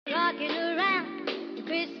Rocking around the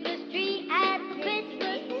Christmas tree at the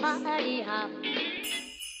Christmas party hop.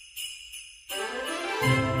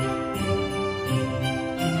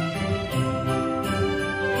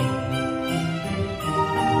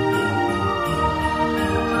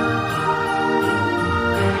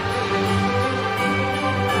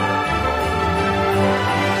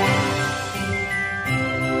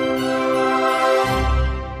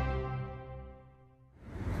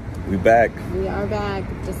 We back. We are back.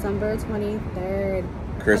 December 23rd.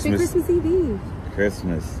 Christmas. Happy Christmas Eve.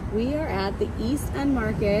 Christmas. We are at the East End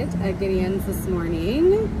Market at Gideon's this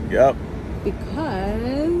morning. Yep.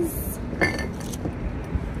 Because,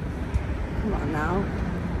 come on now,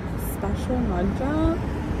 special mug drop.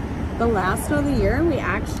 The last of the year, we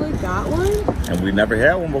actually got one. And we never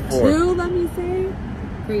had one before. Two, let me say.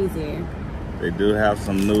 Crazy. They do have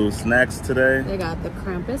some new snacks today. They got the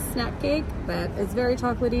Krampus snack cake that is very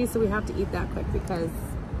chocolatey, so we have to eat that quick because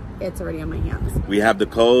it's already on my hands. We have the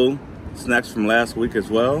cold snacks from last week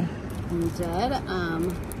as well. We did.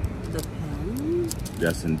 The pen.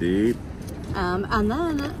 Yes, indeed. And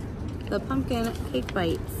then the pumpkin cake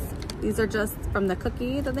bites. These are just from the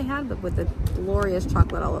cookie that they had, but with the glorious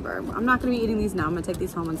chocolate all over. I'm not going to be eating these now. I'm going to take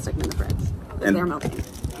these home and stick them in the fridge because they're melting.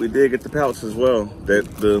 We did get the pouch as well that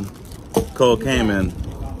the cold came in.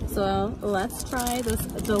 So let's try this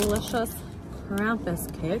delicious Krampus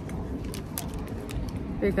cake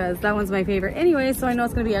because that one's my favorite anyway, so I know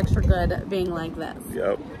it's going to be extra good being like this.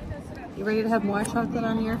 Yep. You ready to have more chocolate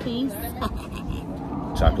on your face?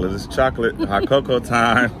 Chocolate is chocolate. Hot cocoa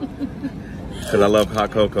time. Because I love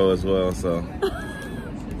hot cocoa as well, so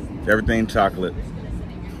everything chocolate.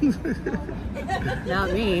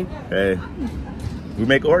 Not me. Hey, we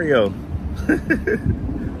make Oreo.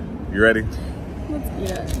 You ready? Let's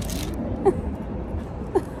eat it.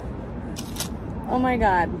 Oh my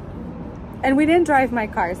God. And we didn't drive my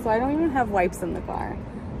car, so I don't even have wipes in the car.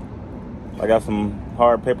 I got some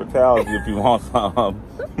hard paper towels if you want some.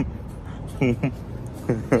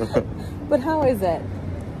 But how is it?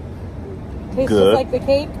 Tastes Good. just like the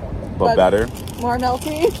cake, But better. more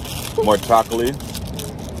melty. More chocolatey.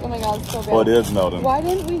 Oh my God, it's so good. Oh, it is melting. Why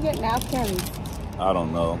didn't we get napkins? I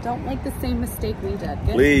don't know. Don't make the same mistake we did.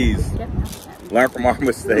 Please. Get napkins. Learn from our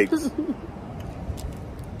mistakes.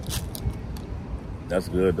 That's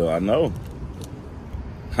good though. I know.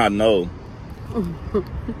 I know.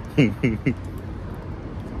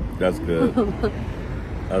 That's good.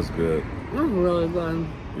 That's good. That's really good.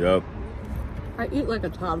 Yep. I eat like a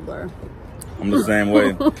toddler. I'm the same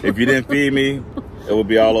way. If you didn't feed me, it would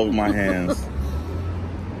be all over my hands.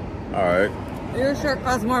 All right. Your shirt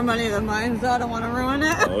costs more money than mine, so I don't want to ruin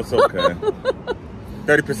it. Oh, it's okay.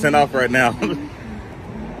 30% off right now.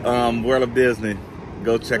 World of Disney.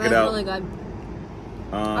 Go check it out. Really good.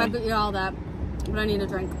 I could eat all that, but I need a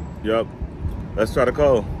drink. Yep. Let's try the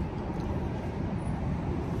cold.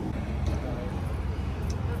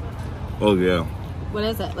 Oh yeah. What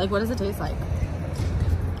is it? Like, what does it taste like?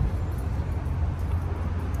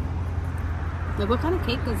 Like, what kind of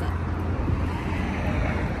cake is it?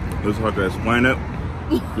 It's hard to explain it.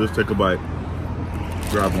 Just take a bite.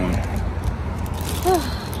 Grab one.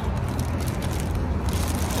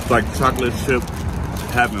 It's like chocolate chip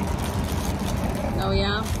heaven. Oh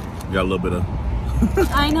yeah? Got a little bit of.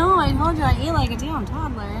 I know, I told you I eat like a damn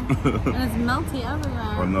toddler. And it's melty everywhere.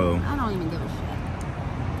 I know. I don't even give a shit.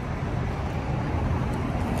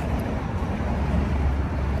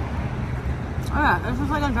 Oh yeah, it's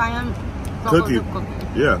just like a giant chocolate Cookie. chip cookie.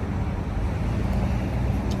 Yeah.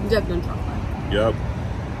 Dipped in chocolate. Yep.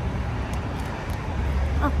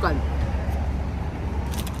 That's good.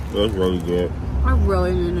 That's really good. I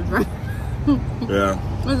really need a drink. Yeah.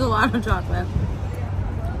 There's a lot of chocolate.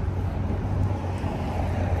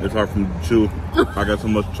 It's hard for me to chew. I got so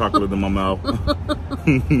much chocolate in my mouth.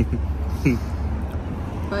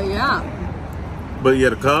 But yeah. But yeah,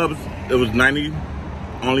 the Cubs, it was 90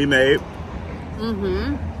 only made.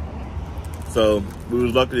 Mm-hmm. So we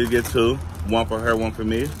was lucky to get two. One for her, one for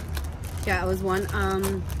me. Yeah, it was one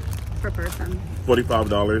per person.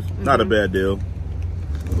 $45. Not a bad deal.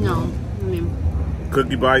 No, I mean,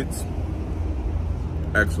 Cookie bites.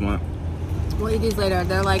 Excellent. we'll eat these later.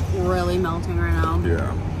 They're like really melting right now.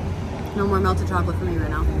 Yeah. No more melted chocolate for me right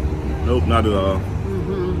now. Nope, not at all.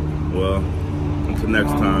 Mm-hmm. Well, until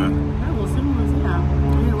next time. Yeah, we'll see. Yeah.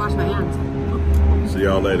 I need to wash my hands. See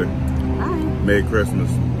y'all later. Bye. Merry Christmas.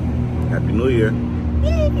 Happy New Year.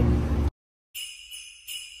 Yay.